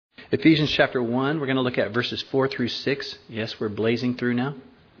Ephesians chapter 1, we're going to look at verses 4 through 6. Yes, we're blazing through now.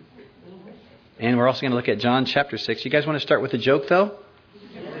 And we're also going to look at John chapter 6. You guys want to start with a joke, though?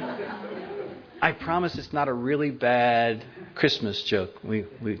 I promise it's not a really bad Christmas joke. We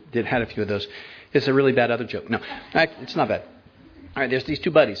had a few of those. It's a really bad other joke. No, it's not bad. All right, there's these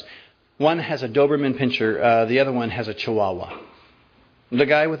two buddies. One has a Doberman Pinscher. The other one has a Chihuahua. The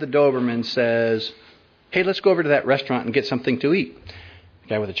guy with the Doberman says, "Hey, let's go over to that restaurant and get something to eat."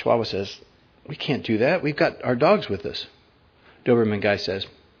 The guy with the Chihuahua says, "We can't do that. We've got our dogs with us." Doberman guy says,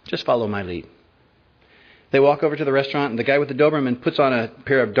 "Just follow my lead." They walk over to the restaurant, and the guy with the Doberman puts on a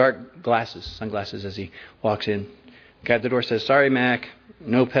pair of dark glasses, sunglasses, as he walks in. The guy at the door says, "Sorry, Mac,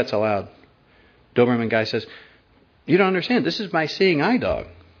 no pets allowed." Doberman guy says, "You don't understand. This is my seeing eye dog."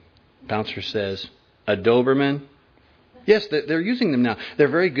 Bouncer says, "A Doberman?" "Yes, they're using them now. They're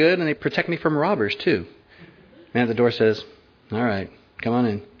very good, and they protect me from robbers, too." Man at the door says, "All right, come on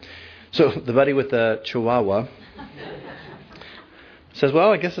in." So the buddy with the Chihuahua says,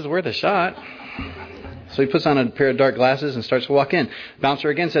 "Well, I guess it's worth a shot." So he puts on a pair of dark glasses and starts to walk in. Bouncer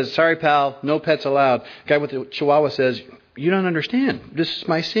again says, "Sorry, pal, no pets allowed." Guy with the Chihuahua says, "You don't understand. This is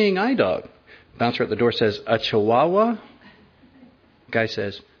my seeing eye dog." Bouncer at the door says, "A Chihuahua?" Guy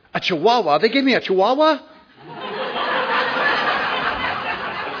says, "A Chihuahua? They gave me a Chihuahua?"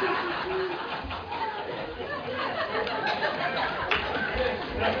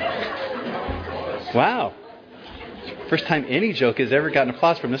 Wow. First time any joke has ever gotten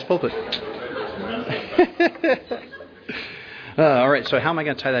applause from this pulpit. All right, so how am I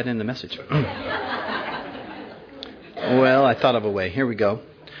going to tie that into the message? Well, I thought of a way. Here we go.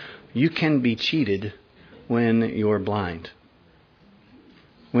 You can be cheated when you're blind.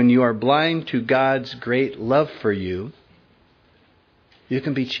 When you are blind to God's great love for you, you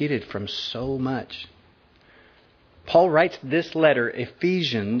can be cheated from so much. Paul writes this letter,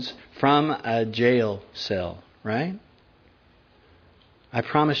 Ephesians, from a jail cell, right? I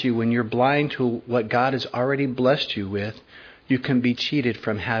promise you, when you're blind to what God has already blessed you with, you can be cheated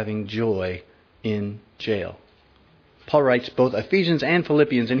from having joy in jail. Paul writes both Ephesians and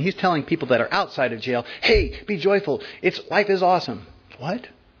Philippians, and he's telling people that are outside of jail, "Hey, be joyful. Life is awesome." What?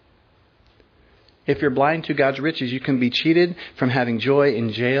 If you're blind to God's riches, you can be cheated from having joy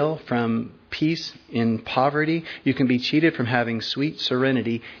in jail, from peace in poverty. You can be cheated from having sweet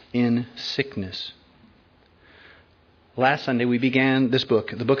serenity in sickness. Last Sunday we began this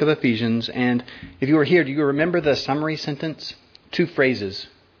book, the book of Ephesians, and if you were here, do you remember the summary sentence? 2 phrases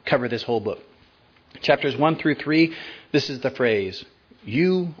cover this whole book. Chapters 1 through 3, this is the phrase,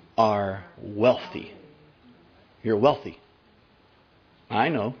 "You are wealthy." You're wealthy. I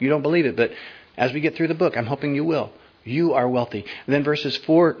know, you don't believe it, but as we get through the book, I'm hoping you will. You are wealthy. And then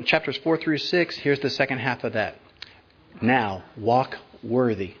chapters 4 through 6, here's the second half of that. Now, walk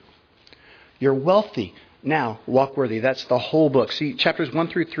worthy. You're wealthy. Now, walk worthy. That's the whole book. See, chapters 1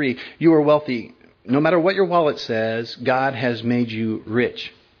 through 3, you are wealthy. No matter what your wallet says, God has made you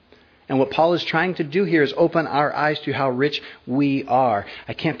rich. And what Paul is trying to do here is open our eyes to how rich we are.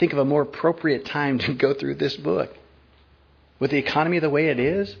 I can't think of a more appropriate time to go through this book. With the economy the way it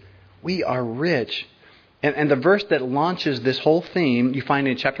is, we are rich. And the verse that launches this whole theme, you find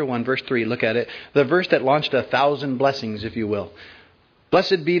in chapter 1, verse 3. Look at it. The verse that launched 1,000 blessings, if you will.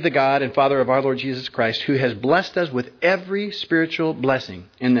 "Blessed be the God and Father of our Lord Jesus Christ, who has blessed us with every spiritual blessing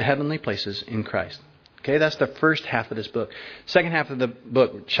in the heavenly places in Christ." Okay, that's the first half of this book. Second half of the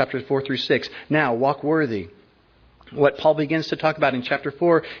book, chapters 4 through 6. Now, walk worthy. What Paul begins to talk about in chapter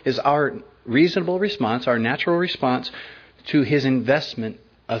 4 is our reasonable response, our natural response to his investment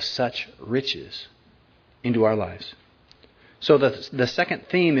of such riches into our lives. So the second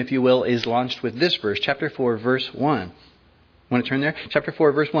theme, if you will, is launched with this verse, chapter 4, verse 1. Want to turn there? Chapter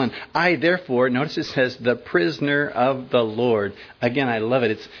 4, verse 1. "I, therefore," notice it says, "the prisoner of the Lord." Again, I love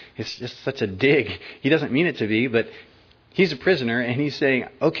it. It's just such a dig. He doesn't mean it to be, but he's a prisoner, and he's saying,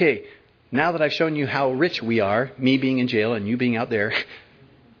 okay, now that I've shown you how rich we are, me being in jail and you being out there,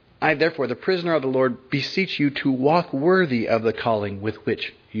 "I, therefore, the prisoner of the Lord, beseech you to walk worthy of the calling with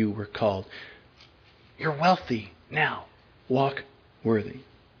which you were called." You're wealthy. Now, walk worthy.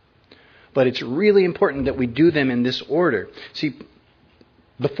 But it's really important that we do them in this order. See,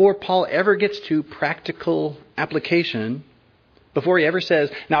 before Paul ever gets to practical application, before he ever says,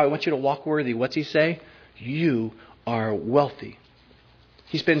 "Now I want you to walk worthy," what's he say? You are wealthy.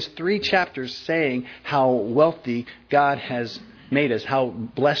 He spends 3 chapters saying how wealthy God has made us, how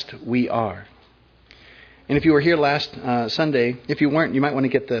blessed we are. And if you were here last Sunday, if you weren't, you might want to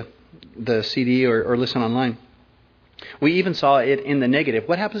get the CD or listen online. We even saw it in the negative.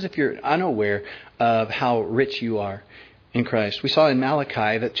 What happens if you're unaware of how rich you are? in Christ. We saw in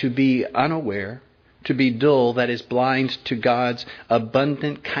Malachi that to be unaware, to be dull, that is blind to God's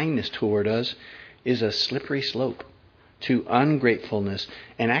abundant kindness toward us, is a slippery slope to ungratefulness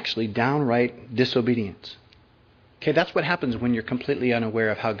and actually downright disobedience. Okay, that's what happens when you're completely unaware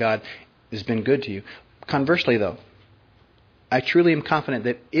of how God has been good to you. Conversely, though, I truly am confident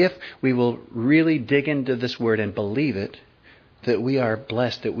that if we will really dig into this word and believe it, that we are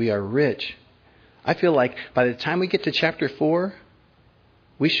blessed, that we are rich. I feel like by the time we get to chapter 4,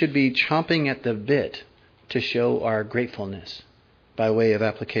 we should be chomping at the bit to show our gratefulness by way of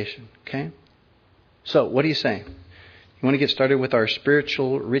application. Okay? So, what do you say? You want to get started with our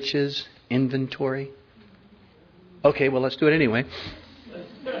spiritual riches inventory? Okay, well, let's do it anyway.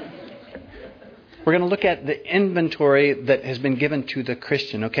 We're going to look at the inventory that has been given to the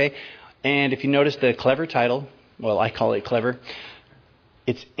Christian, okay? And if you notice the clever title, well, I call it clever,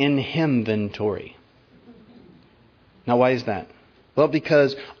 it's in Him-ventory. Now, why is that? Well,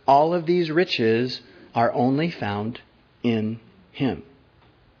 because all of these riches are only found in Him,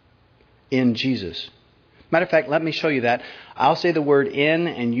 in Jesus. Matter of fact, let me show you that. I'll say the word in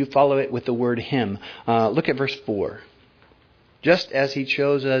and you follow it with the word Him. Look at verse 4. Just as He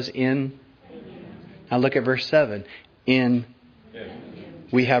chose us in. Now look at verse 7. In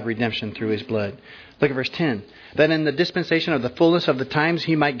we have redemption through His blood. Look at verse 10. That in the dispensation of the fullness of the times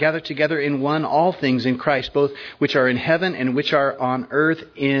He might gather together in one all things in Christ, both which are in heaven and which are on earth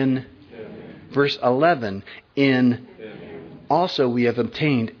in. Verse 11. In also we have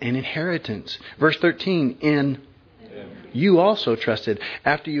obtained an inheritance. Verse 13. In you also trusted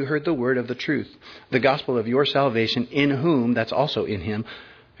after you heard the word of the truth, the gospel of your salvation, in whom, that's also in Him,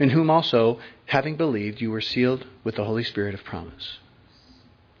 in whom also, having believed, you were sealed with the Holy Spirit of promise.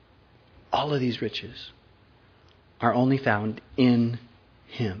 All of these riches are only found in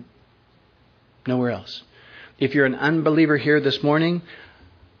Him. Nowhere else. If you're an unbeliever here this morning,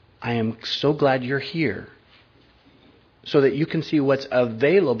 I am so glad you're here so that you can see what's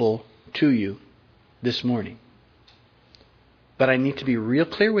available to you this morning. But I need to be real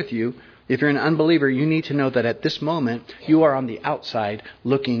clear with you. If you're an unbeliever, you need to know that at this moment, you are on the outside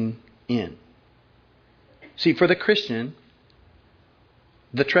looking in. See, for the Christian,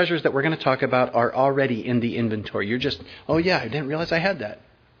 the treasures that we're going to talk about are already in the inventory. You're just, oh yeah, I didn't realize I had that.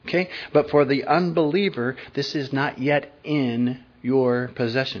 Okay? But for the unbeliever, this is not yet in your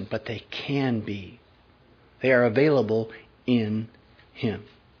possession, but they can be. They are available in Him.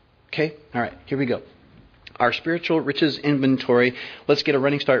 Okay? All right, here we go. Our spiritual riches inventory. Let's get a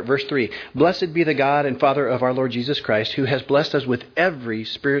running start. Verse 3. Blessed be the God and Father of our Lord Jesus Christ, who has blessed us with every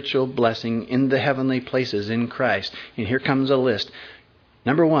spiritual blessing in the heavenly places in Christ. And here comes a list.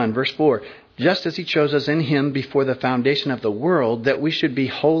 Number 1, verse 4. Just as He chose us in Him before the foundation of the world, that we should be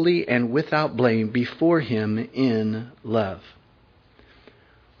holy and without blame before Him in love.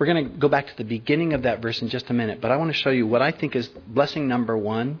 We're going to go back to the beginning of that verse in just a minute, but I want to show you what I think is blessing number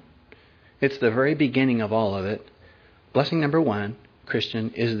 1. It's the very beginning of all of it. Blessing number 1,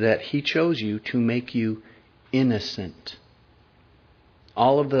 Christian, is that He chose you to make you innocent.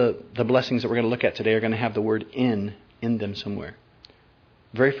 All of the blessings that we're going to look at today are going to have the word in them somewhere.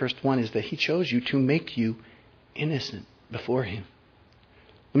 The very first one is that He chose you to make you innocent before Him.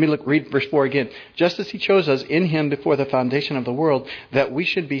 Let me read verse 4 again. Just as He chose us in Him before the foundation of the world, that we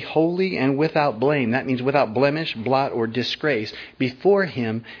should be holy and without blame. That means without blemish, blot, or disgrace before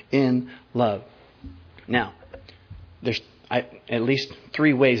Him in love. Now, there's at least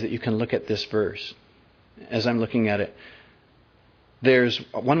 3 ways that you can look at this verse as I'm looking at it. There's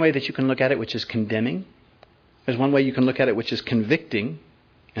one way that you can look at it, which is condemning. There's one way you can look at it, which is convicting,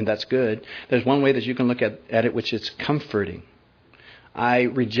 and that's good. There's one way that you can look at it, which is comforting. I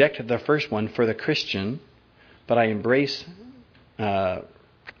reject the first one for the Christian, but I embrace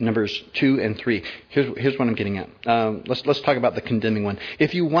numbers 2 and 3. Here's what I'm getting at. Let's talk about the condemning one.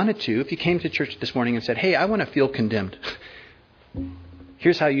 If you wanted to, if you came to church this morning and said, hey, I want to feel condemned,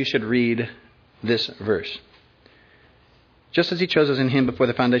 here's how you should read this verse. Just as He chose us in Him before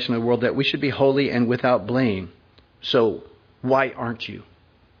the foundation of the world, that we should be holy and without blame. So, why aren't you?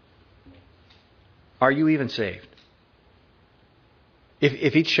 Are you even saved?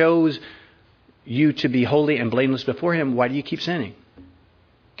 If He chose you to be holy and blameless before Him, why do you keep sinning?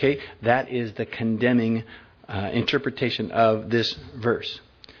 Okay, that is the condemning interpretation of this verse.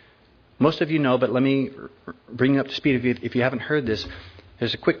 Most of you know, but let me bring you up to speed if you haven't heard this.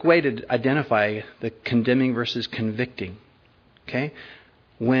 There's a quick way to identify the condemning versus convicting. Okay,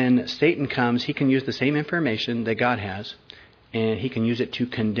 when Satan comes, he can use the same information that God has, and he can use it to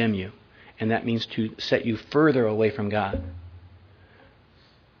condemn you. And that means to set you further away from God.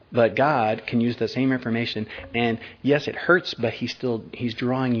 But God can use the same information, and yes, it hurts, but He's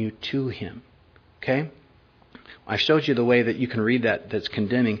drawing you to Him. Okay? I showed you the way that you can read that's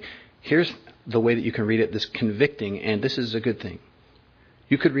condemning. Here's the way that you can read it that's convicting, and this is a good thing.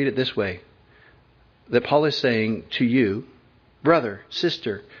 You could read it this way. That Paul is saying to you, brother,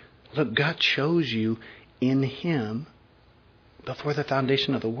 sister, look, God chose you in Him before the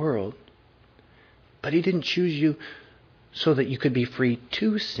foundation of the world. But He didn't choose you so that you could be free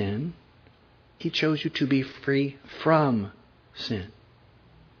to sin. He chose you to be free from sin.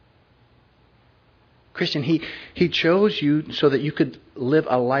 Christian, He chose you so that you could live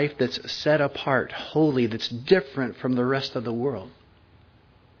a life that's set apart, holy, that's different from the rest of the world.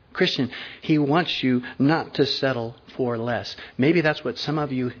 Christian, He wants you not to settle for less. Maybe that's what some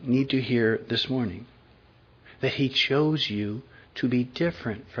of you need to hear this morning. That He chose you to be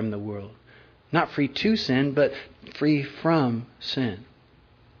different from the world. Not free to sin, but free from sin.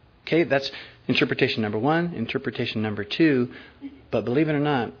 Okay, that's interpretation number 1. Interpretation number 2. But believe it or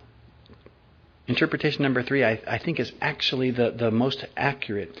not, interpretation number 3, I think is actually the most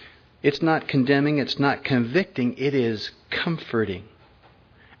accurate. It's not condemning, it's not convicting, it is comforting.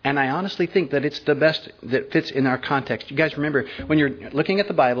 And I honestly think that it's the best that fits in our context. You guys remember, when you're looking at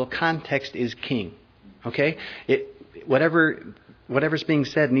the Bible, context is king. Okay? Whatever's being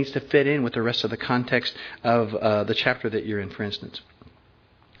said needs to fit in with the rest of the context of the chapter that you're in, for instance.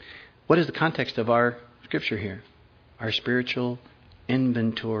 What is the context of our scripture here? Our spiritual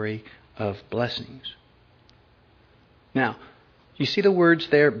inventory of blessings. Now, you see the words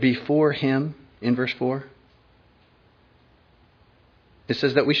there, before Him, in verse 4? It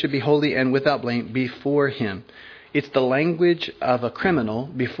says that we should be holy and without blame before Him. It's the language of a criminal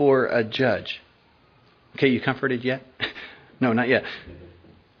before a judge. Okay, you comforted yet? No, not yet.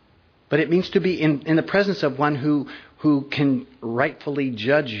 But it means to be in the presence of one who can rightfully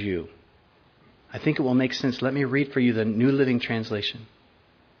judge you. I think it will make sense. Let me read for you the New Living Translation.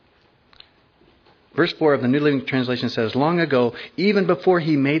 Verse 4 of the New Living Translation says, long ago, even before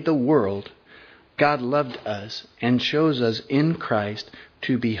He made the world, God loved us and chose us in Christ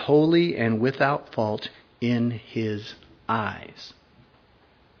to be holy and without fault in His eyes.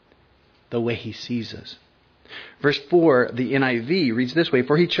 The way He sees us. Verse 4, the NIV reads this way,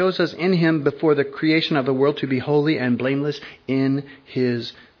 for He chose us in Him before the creation of the world to be holy and blameless in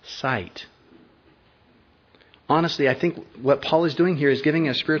His sight. Honestly, I think what Paul is doing here is giving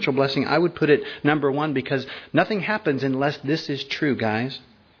a spiritual blessing. I would put it number 1 because nothing happens unless this is true, guys.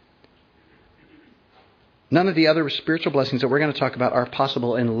 None of the other spiritual blessings that we're going to talk about are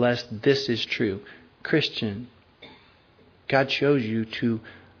possible unless this is true. Christian, God chose you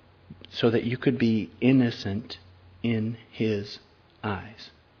so that you could be innocent in His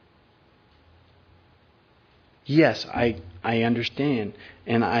eyes. Yes, I understand,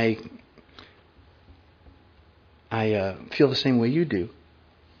 and I feel the same way you do.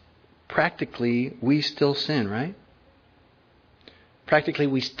 Practically, we still sin, right? Practically,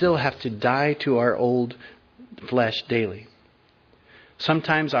 we still have to die to our old flesh daily.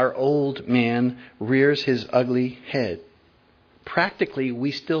 Sometimes our old man rears his ugly head. Practically,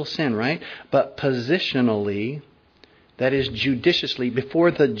 we still sin, right? But positionally, that is judiciously,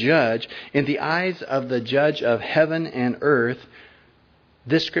 before the judge, in the eyes of the judge of heaven and earth,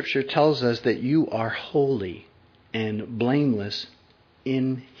 this scripture tells us that you are holy and blameless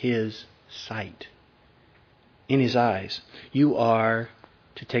in His sight. In His eyes. You are,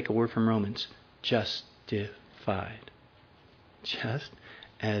 to take a word from Romans, justified. Just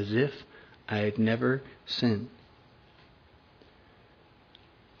as if I had never sinned.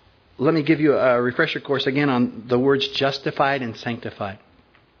 Let me give you a refresher course again on the words justified and sanctified.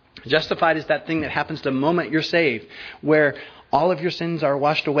 Justified is that thing that happens the moment you're saved, where all of your sins are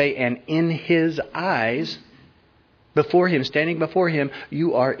washed away, and in His eyes, before Him, standing before Him,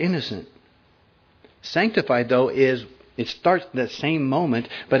 you are innocent. Sanctified, though, it starts the same moment,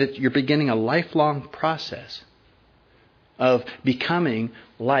 but you're beginning a lifelong process of becoming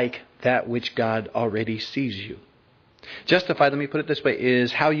like that which God already sees you. Justified, let me put it this way,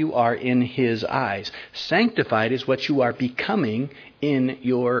 is how you are in His eyes. Sanctified is what you are becoming in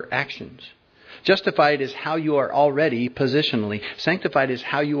your actions. Justified is how you are already positionally. Sanctified is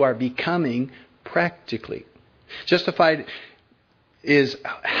how you are becoming practically. Justified is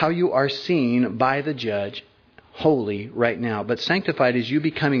how you are seen by the judge, holy right now. But sanctified is you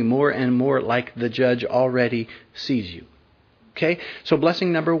becoming more and more like the judge already sees you. Okay? So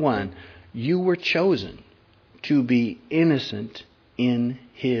blessing number 1, you were chosen to be innocent in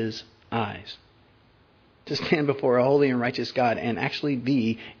His eyes. To stand before a holy and righteous God and actually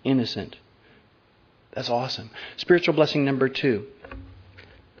be innocent. That's awesome. Spiritual blessing number 2.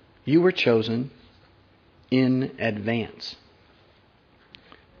 You were chosen in advance.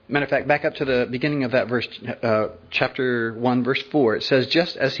 Matter of fact, back up to the beginning of that verse, chapter 1, verse 4. It says,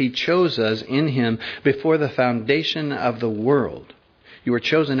 just as He chose us in Him before the foundation of the world. You were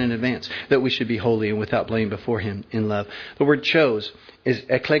chosen in advance that we should be holy and without blame before Him in love. The word chose is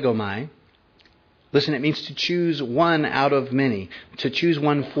eklegomai. Listen, it means to choose one out of many. To choose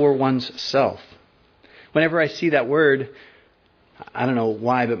one for one's self. Whenever I see that word, I don't know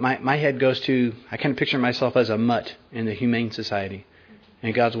why, but my head goes to, I kind of picture myself as a mutt in the Humane Society.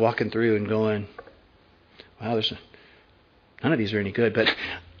 And God's walking through and going, wow, none of these are any good, but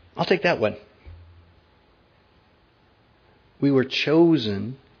I'll take that one. We were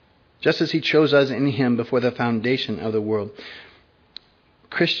chosen, just as He chose us in Him before the foundation of the world.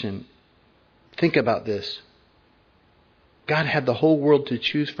 Christian, think about this. God had the whole world to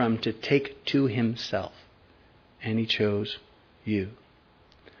choose from to take to Himself. And He chose you.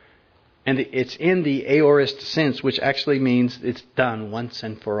 And it's in the aorist sense, which actually means it's done once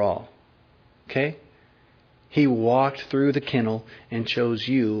and for all. Okay? He walked through the kennel and chose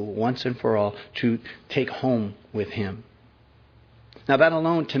you once and for all to take home with Him. Now that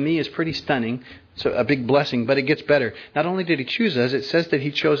alone to me is pretty stunning. It's a big blessing, but it gets better. Not only did He choose us, it says that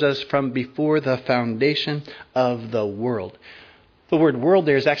He chose us from before the foundation of the world. The word world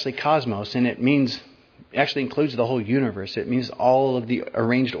there is actually cosmos, and it actually includes the whole universe. It means all of the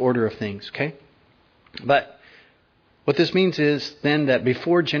arranged order of things, okay? But what this means is then that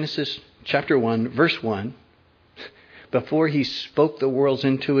before Genesis chapter 1, verse 1, before He spoke the worlds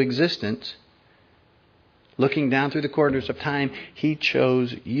into existence, looking down through the corridors of time, He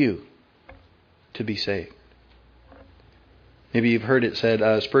chose you to be saved. Maybe you've heard it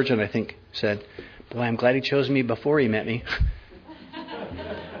said, Spurgeon, I think, said, boy, I'm glad He chose me before He met me.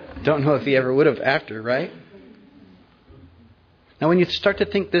 Don't know if He ever would have after, right? Now when you start to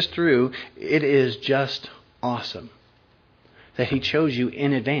think this through, it is just awesome that He chose you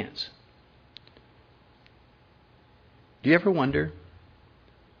in advance. Do you ever wonder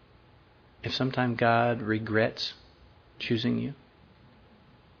if sometime God regrets choosing you?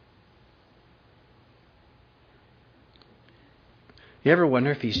 You ever wonder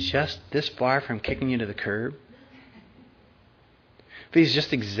if He's just this far from kicking you to the curb? If He's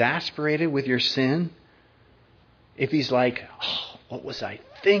just exasperated with your sin? If He's like, oh, what was I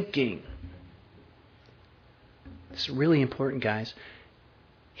thinking? It's really important, guys.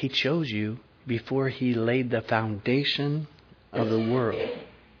 He chose you before He laid the foundation of the world.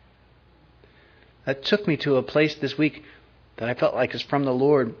 That took me to a place this week that I felt like is from the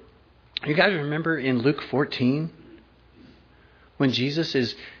Lord. You guys remember in Luke 14? When Jesus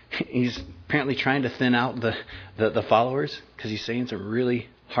he's apparently trying to thin out the followers because He's saying some really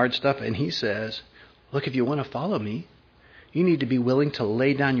hard stuff. And He says, look, if you want to follow me, you need to be willing to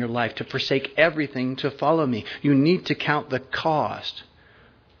lay down your life, to forsake everything to follow me. You need to count the cost.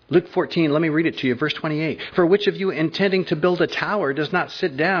 Luke 14, let me read it to you, verse 28. For which of you intending to build a tower does not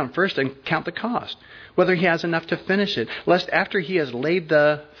sit down first and count the cost, whether he has enough to finish it, lest after he has laid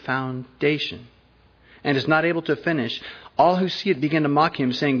the foundation and is not able to finish, all who see it begin to mock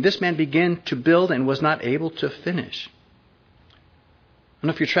him, saying, this man began to build and was not able to finish. I don't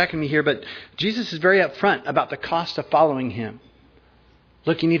know if you're tracking me here, but Jesus is very upfront about the cost of following Him.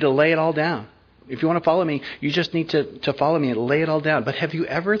 Look, you need to lay it all down. If you want to follow me, you just need to follow me and lay it all down. But have you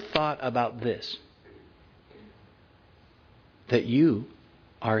ever thought about this? That you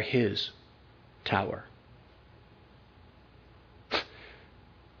are His tower.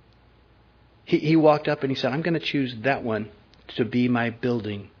 He walked up and He said, I'm going to choose that one to be my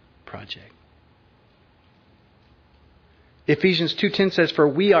building project. Ephesians 2:10 says, for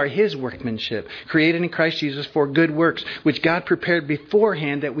we are His workmanship, created in Christ Jesus for good works, which God prepared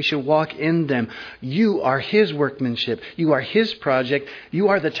beforehand that we should walk in them. You are His workmanship. You are His project. You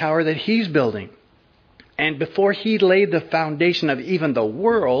are the tower that He's building. And before He laid the foundation of even the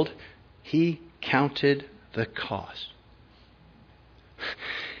world, He counted the cost.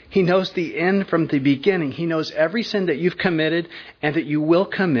 He knows the end from the beginning. He knows every sin that you've committed and that you will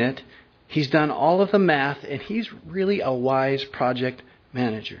commit. He's done all of the math, and He's really a wise project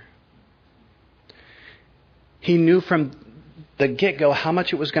manager. He knew from the get-go how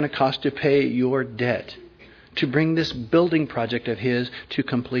much it was going to cost to pay your debt, to bring this building project of His to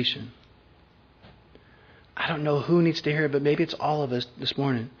completion. I don't know who needs to hear it, but maybe it's all of us this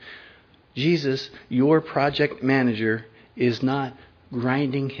morning. Jesus, your project manager, is not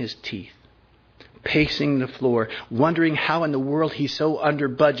grinding his teeth, pacing the floor, wondering how in the world He's so under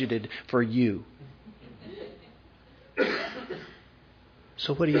budgeted for you.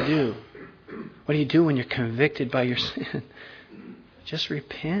 So what do you do? What do you do when you're convicted by your sin? Just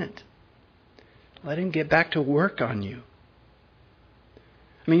repent. Let Him get back to work on you.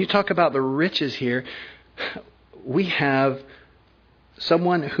 I mean, you talk about the riches here. We have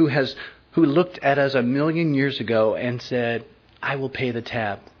someone who looked at us 1,000,000 years ago and said, I will pay the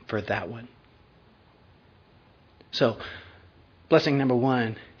tab for that one. So, blessing number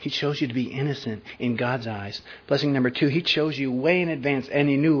 1, He chose you to be innocent in God's eyes. Blessing number 2, He chose you way in advance and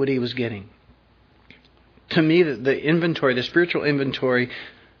He knew what He was getting. To me, the inventory, the spiritual inventory,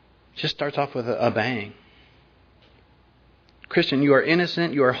 just starts off with a bang. Christian, you are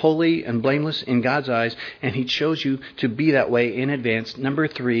innocent, you are holy and blameless in God's eyes, and He chose you to be that way in advance. Number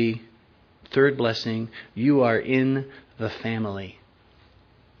 3, third blessing, you are in the family.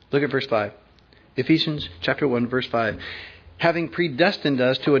 Look at verse 5. Ephesians chapter 1, verse 5. Having predestined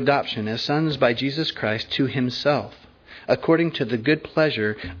us to adoption as sons by Jesus Christ to Himself, according to the good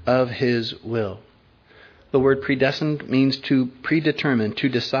pleasure of His will. The word predestined means to predetermine, to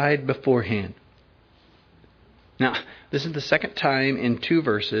decide beforehand. Now, this is the second time in 2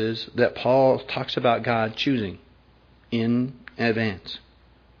 verses that Paul talks about God choosing in advance.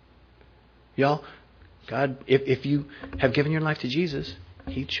 Y'all, God, if you have given your life to Jesus,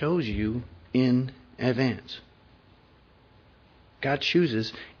 He chose you in advance. God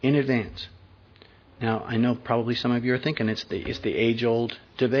chooses in advance. Now, I know probably some of you are thinking it's the age-old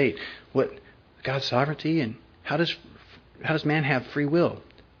debate. What God's sovereignty, and how does man have free will?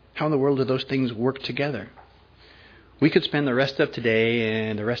 How in the world do those things work together? We could spend the rest of today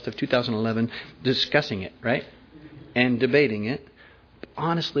and the rest of 2011 discussing it, right? And debating it.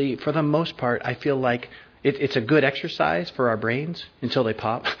 Honestly, for the most part, I feel like it's a good exercise for our brains until they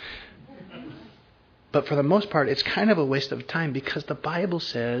pop. But for the most part, it's kind of a waste of time because the Bible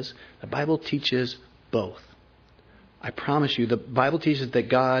teaches both. I promise you, the Bible teaches that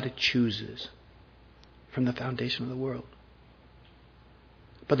God chooses from the foundation of the world.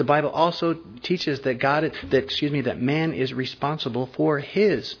 But the Bible also teaches that man is responsible for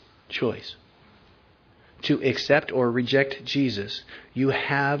his choice to accept or reject Jesus. You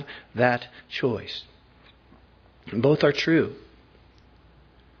have that choice. Both are true.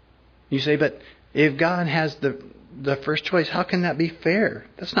 You say, but if God has the first choice, how can that be fair?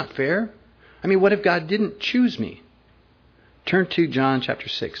 That's not fair. I mean, what if God didn't choose me? Turn to John chapter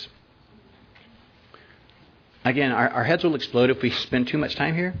 6. Again, our heads will explode if we spend too much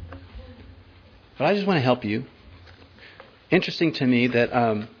time here. But I just want to help you. Interesting to me that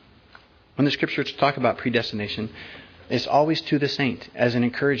when the Scriptures talk about predestination, it's always to the saint as an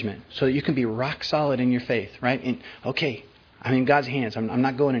encouragement, so that you can be rock solid in your faith, right? And, okay, I'm in God's hands. I'm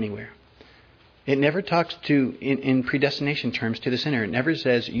not going anywhere. It never talks in predestination terms to the sinner. It never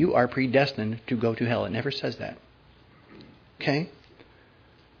says you are predestined to go to hell. It never says that. Okay?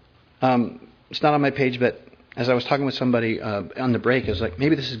 It's not on my page, but as I was talking with somebody on the break, I was like,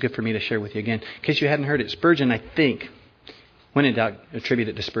 maybe this is good for me to share with you again. In case you hadn't heard it, Spurgeon, I think, when in doubt, attribute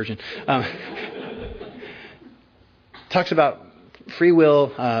it to Spurgeon, talks about free will,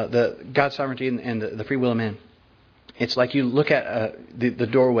 the God's sovereignty and the free will of man. It's like you look at the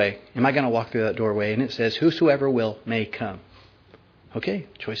doorway. Am I going to walk through that doorway? And it says, whosoever will may come. Okay,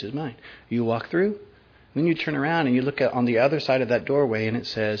 choice is mine. You walk through. Then you turn around and you look at on the other side of that doorway and it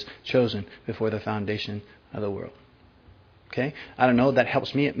says, chosen before the foundation of the world. Okay? I don't know. That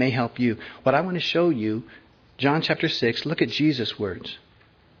helps me. It may help you. What I want to show you, John chapter 6, look at Jesus' words.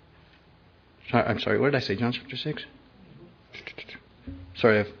 I'm sorry, what did I say? John chapter 6?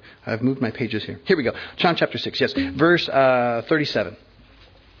 Sorry, I've moved my pages here. Here we go. John chapter 6, yes. Verse 37.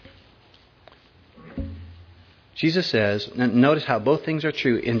 Jesus says, and notice how both things are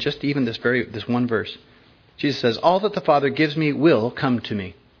true in just even this one verse. Jesus says, all that the Father gives me will come to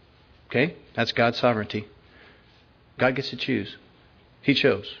me. Okay? That's God's sovereignty. God gets to choose. He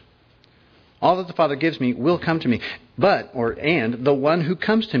chose. All that the Father gives me will come to me. And the one who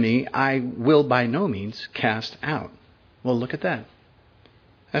comes to me, I will by no means cast out. Well, look at that.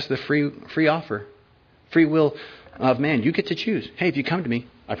 That's the free offer. Free will of man. You get to choose. Hey, if you come to me,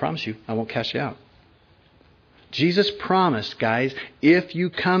 I promise you, I won't cast you out. Jesus promised, guys, if you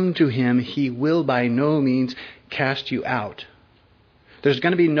come to Him, He will by no means cast you out. There's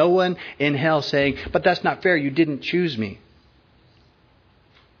going to be no one in hell saying, but that's not fair, you didn't choose me.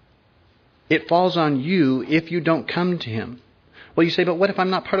 It falls on you if you don't come to Him. Well, you say, but what if I'm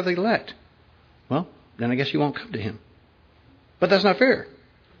not part of the elect? Well, then I guess you won't come to Him. But that's not fair.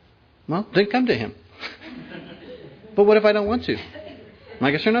 Well, then come to Him. But what if I don't want to?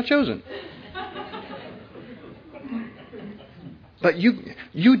 I guess you're not chosen. But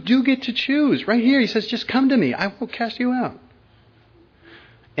you do get to choose. Right here, He says, just come to me. I won't cast you out.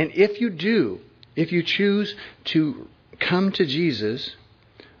 And if you do, if you choose to come to Jesus,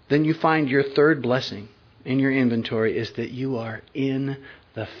 then you find your third blessing in your inventory is that you are in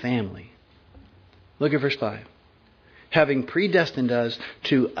the family. Look at verse 5. Having predestined us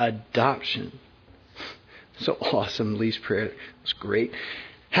to adoption. So awesome, Lee's prayer. It was great.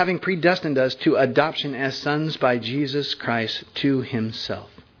 Having predestined us to adoption as sons by Jesus Christ to Himself.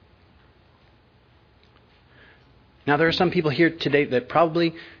 Now, there are some people here today that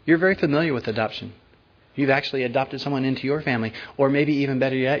probably you're very familiar with adoption. You've actually adopted someone into your family. Or maybe even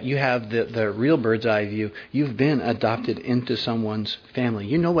better yet, you have the real bird's eye view. You've been adopted into someone's family.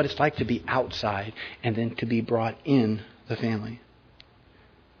 You know what it's like to be outside and then to be brought in the family.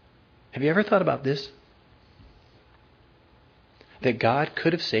 Have you ever thought about this? That God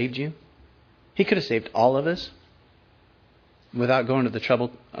could have saved you. He could have saved all of us without going to the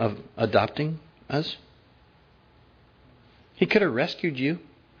trouble of adopting us. He could have rescued you,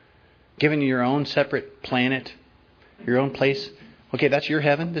 given you your own separate planet, your own place. Okay, that's your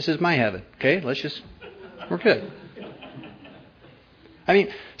heaven. This is my heaven. Okay, we're good. I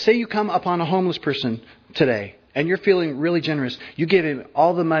mean, say you come upon a homeless person today and you're feeling really generous. You give him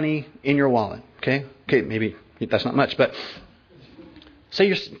all the money in your wallet. Okay, maybe that's not much, but say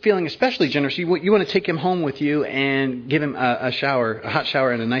you're feeling especially generous. You want to take him home with you and give him a hot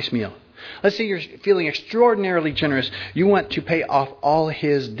shower and a nice meal. Let's say you're feeling extraordinarily generous. You want to pay off all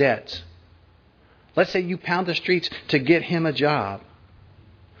his debts. Let's say you pound the streets to get him a job.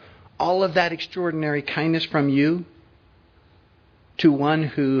 All of that extraordinary kindness from you to one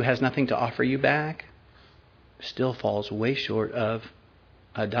who has nothing to offer you back still falls way short of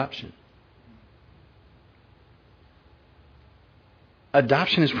adoption.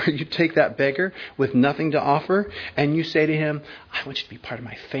 Adoption is where you take that beggar with nothing to offer and you say to him, I want you to be part of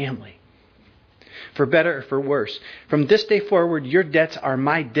my family. For better or for worse. From this day forward, your debts are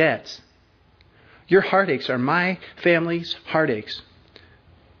my debts. Your heartaches are my family's heartaches.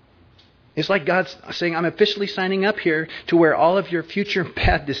 It's like God's saying, I'm officially signing up here to where all of your future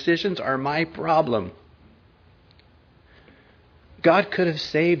bad decisions are my problem. God could have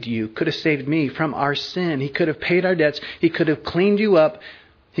saved you, could have saved me from our sin. He could have paid our debts. He could have cleaned you up.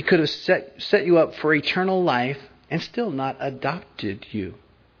 He could have set you up for eternal life and still not adopted you.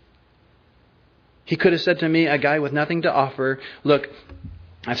 He could have said to me, a guy with nothing to offer, look,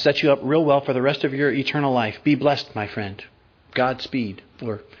 I've set you up real well for the rest of your eternal life. Be blessed, my friend. Godspeed.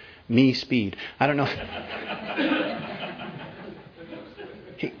 Or me speed. I don't know.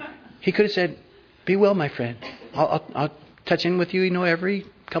 He could have said, be well, my friend. I'll touch in with you, every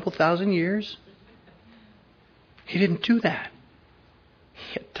couple thousand years. He didn't do that.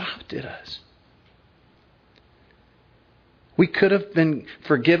 He adopted us. We could have been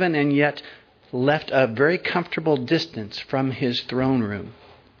forgiven and yet left a very comfortable distance from His throne room.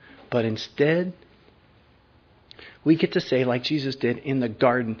 But instead, we get to say, like Jesus did in the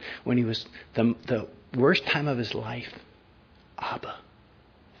garden when he was the worst time of his life, Abba,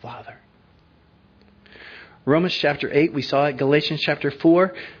 Father. Romans chapter 8, we saw it. Galatians chapter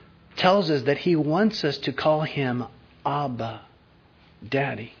 4 tells us that He wants us to call Him Abba,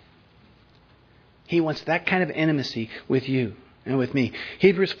 Daddy. He wants that kind of intimacy with you and with me.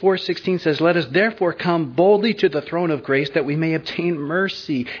 Hebrews 4:16 says, let us therefore come boldly to the throne of grace that we may obtain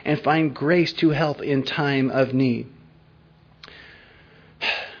mercy and find grace to help in time of need.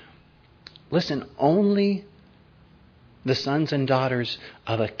 Listen, only the sons and daughters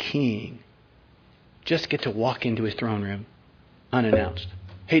of a king just get to walk into His throne room unannounced.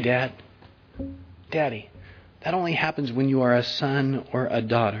 Hey, Dad, Daddy, that only happens when you are a son or a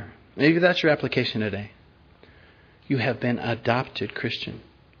daughter. Maybe that's your application today. You have been adopted, Christian,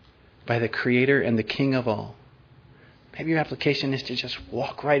 by the Creator and the King of all. Maybe your application is to just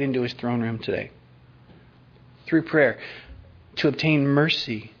walk right into His throne room today. Through prayer, to obtain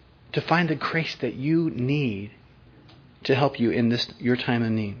mercy, to find the grace that you need to help you in your time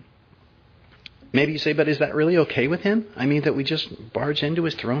of need. Maybe you say, but is that really okay with Him? I mean, that we just barge into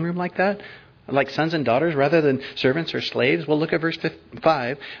His throne room like that? Like sons and daughters rather than servants or slaves? Well, look at verse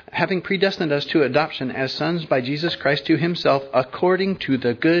 5. Having predestined us to adoption as sons by Jesus Christ to Himself, according to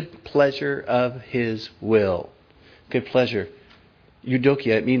the good pleasure of His will. Good pleasure.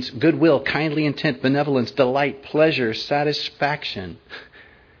 Eudokia, it means goodwill, kindly intent, benevolence, delight, pleasure, satisfaction.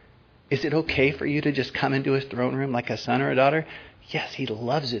 Is it okay for you to just come into His throne room like a son or a daughter? Yes, He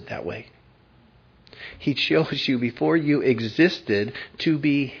loves it that way. He chose you before you existed to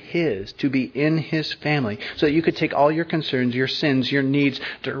be His, to be in His family, so that you could take all your concerns, your sins, your needs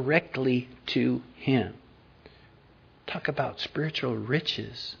directly to Him. Talk about spiritual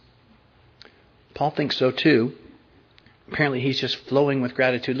riches. Paul thinks so too. Apparently he's just flowing with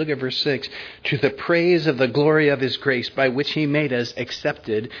gratitude. Look at verse 6. To the praise of the glory of his grace, by which he made us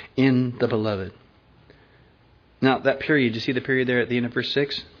accepted in the beloved. Now that period, you see the period there at the end of verse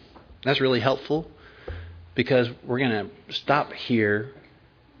 6? That's really helpful because we're going to stop here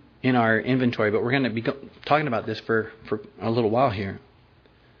in our inventory, but we're going to be talking about this for a little while here.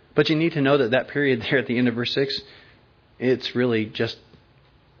 But you need to know that period there at the end of verse 6, it's really just,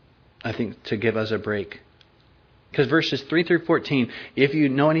 I think, to give us a break. Because verses 3 through 14, if you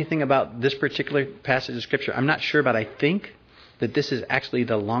know anything about this particular passage of Scripture, I'm not sure, but I think that this is actually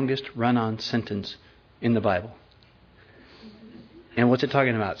the longest run-on sentence in the Bible. And what's it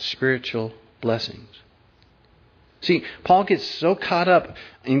talking about? Spiritual blessings. See, Paul gets so caught up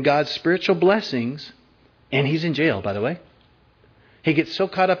in God's spiritual blessings, and he's in jail, by the way. He gets so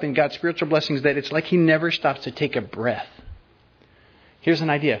caught up in God's spiritual blessings that it's like he never stops to take a breath. Here's an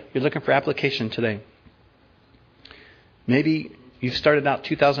idea. You're looking for application today. Maybe you've started out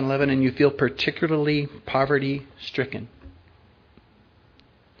 2011 and you feel particularly poverty-stricken.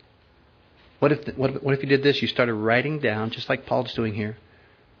 What if you did this? You started writing down, just like Paul's doing here,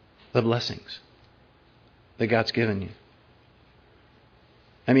 the blessings that God's given you.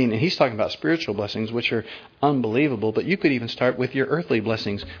 I mean, and he's talking about spiritual blessings, which are unbelievable, but you could even start with your earthly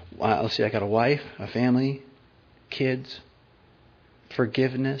blessings. Let's see, I got a wife, a family, kids,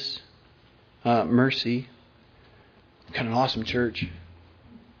 forgiveness, mercy. Got an awesome church,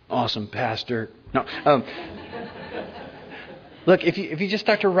 awesome pastor. No, look, if you just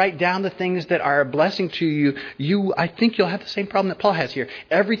start to write down the things that are a blessing to you, I think you'll have the same problem that Paul has here.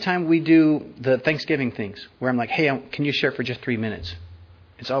 Every time we do the Thanksgiving things, where I'm like, hey, can you share for just 3 minutes?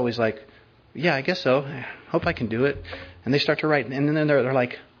 It's always like, yeah, I guess so. I hope I can do it. And they start to write, and then they're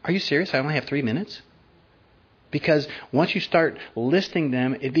like, are you serious? I only have 3 minutes? Because once you start listing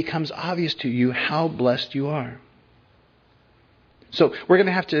them, it becomes obvious to you how blessed you are. So we're going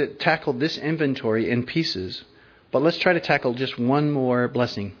to have to tackle this inventory in pieces. But let's try to tackle just one more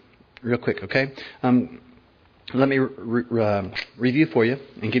blessing real quick, okay? Let me review for you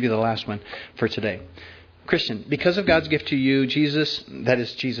and give you the last one for today. Christian, because of God's gift to you, Jesus, that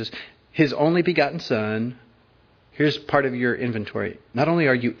is Jesus, His only begotten Son, here's part of your inventory. Not only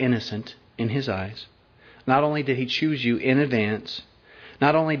are you innocent in His eyes, not only did He choose you in advance,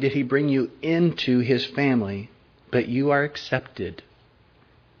 not only did He bring you into His family, but you are accepted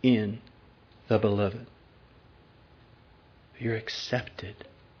in the beloved. You're accepted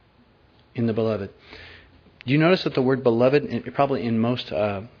in the beloved. Do you notice that the word beloved, probably in most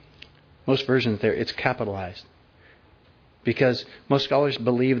versions there, it's capitalized? Because most scholars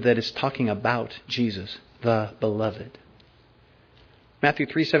believe that it's talking about Jesus, the beloved. Matthew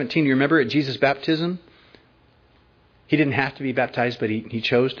 3:17, you remember at Jesus' baptism? He didn't have to be baptized, but he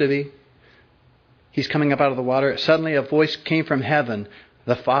chose to be. He's coming up out of the water. Suddenly a voice came from heaven.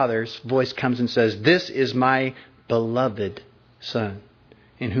 The Father's voice comes and says, "This is my beloved Son,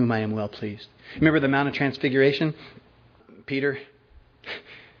 in whom I am well pleased." Remember the Mount of Transfiguration? Peter,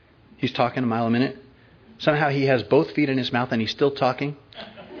 he's talking a mile a minute. Somehow he has both feet in his mouth and he's still talking.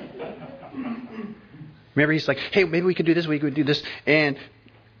 Remember, he's like, hey, maybe we could do this, we could do this. And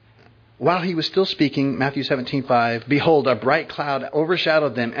while he was still speaking, Matthew 17:5, behold, a bright cloud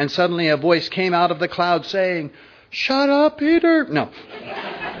overshadowed them, and suddenly a voice came out of the cloud saying, "Shut up, Peter." No.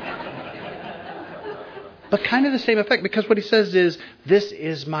 But kind of the same effect, because what he says is, "This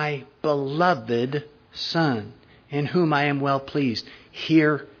is my beloved Son, in whom I am well pleased.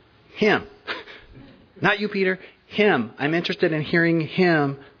 Hear Him." Not you, Peter. Him. I'm interested in hearing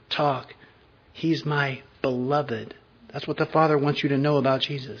Him talk. He's my beloved. That's what the Father wants you to know about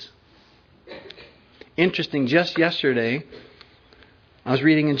Jesus. Interesting, just yesterday, I was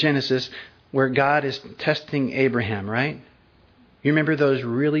reading in Genesis where God is testing Abraham, right? You remember those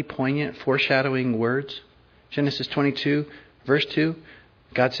really poignant foreshadowing words? Genesis 22, verse 2.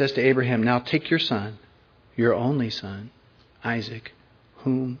 God says to Abraham, "Now take your son, your only son, Isaac,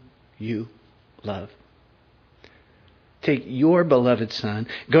 whom you love. Take your beloved son,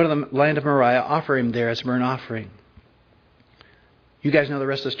 go to the land of Moriah, offer him there as a burnt offering." You guys know the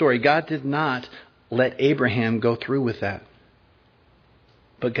rest of the story. God did not let Abraham go through with that.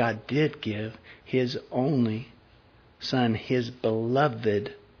 But God did give His only Son, His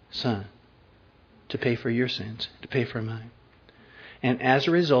beloved Son, to pay for your sins, to pay for mine. And as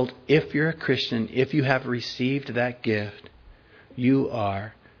a result, if you're a Christian, if you have received that gift, you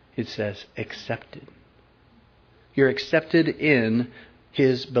are, it says, accepted. You're accepted in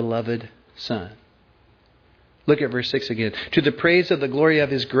His beloved Son. Look at verse 6 again. To the praise of the glory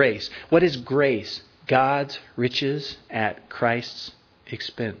of His grace. What is grace? God's riches at Christ's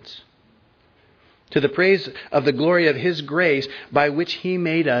expense. To the praise of the glory of His grace, by which He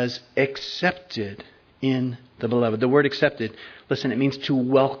made us accepted in the Beloved. The word accepted, listen, it means to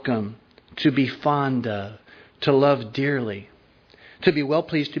welcome, to be fond of, to love dearly, to be well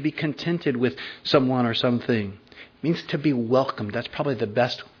pleased, to be contented with someone or something. It means to be welcomed. That's probably the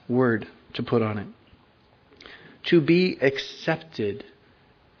best word to put on it. To be accepted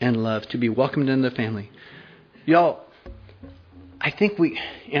and loved, to be welcomed in the family. Y'all, I think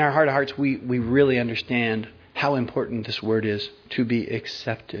in our heart of hearts, we really understand how important this word is, to be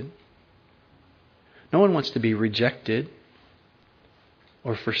accepted. No one wants to be rejected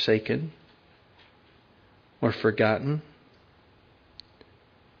or forsaken or forgotten.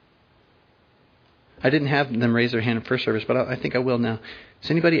 I didn't have them raise their hand in first service, but I think I will now.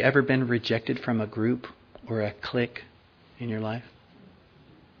 Has anybody ever been rejected from a group or a clique in your life?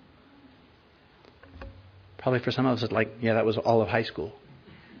 Probably for some of us, it's like, yeah, that was all of high school.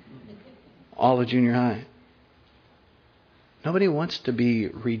 All of junior high. Nobody wants to be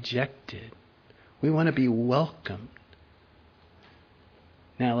rejected. We want to be welcomed.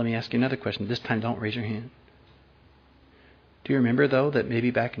 Now, let me ask you another question. This time, don't raise your hand. Do you remember, though, that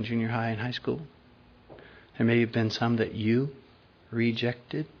maybe back in junior high and high school, there may have been some that you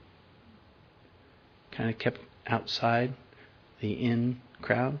rejected? Kind of kept outside the in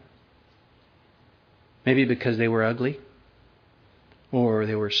crowd? Maybe because they were ugly, or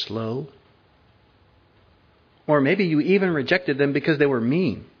they were slow, or maybe you even rejected them because they were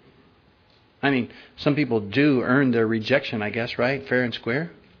mean. I mean, some people do earn their rejection, I guess, right? Fair and square.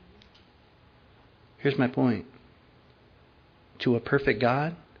 Here's my point. To a perfect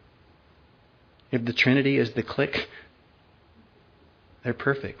God, if the Trinity is the clique, they're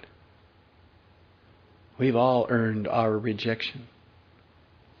perfect. We've all earned our rejection.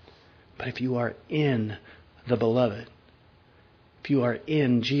 But if you are in the Beloved, if you are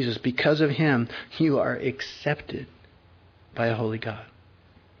in Jesus, because of Him, you are accepted by a holy God.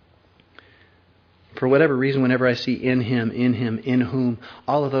 For whatever reason, whenever I see in Him, in whom,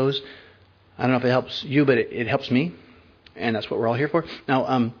 all of those, I don't know if it helps you, but it helps me. And that's what we're all here for. Now,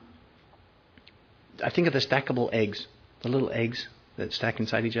 I think of the stackable eggs, the little eggs that stack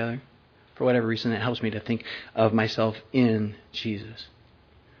inside each other. For whatever reason, it helps me to think of myself in Jesus.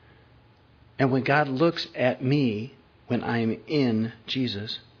 And when God looks at me, when I'm in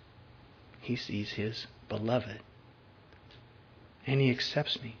Jesus, He sees His Beloved. And He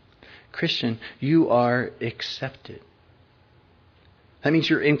accepts me. Christian, you are accepted. That means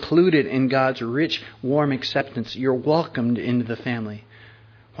you're included in God's rich, warm acceptance. You're welcomed into the family.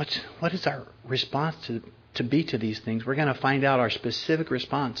 What is our response to be to these things? We're going to find out our specific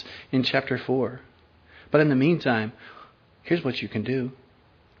response in chapter 4. But in the meantime, here's what you can do.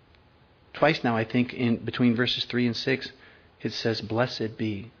 Twice now, I think, in between verses 3 and 6, it says, blessed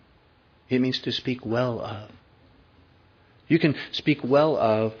be. It means to speak well of. You can speak well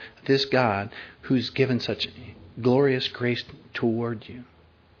of this God who's given such glorious grace toward you.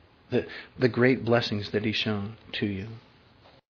 The great blessings that He's shown to you.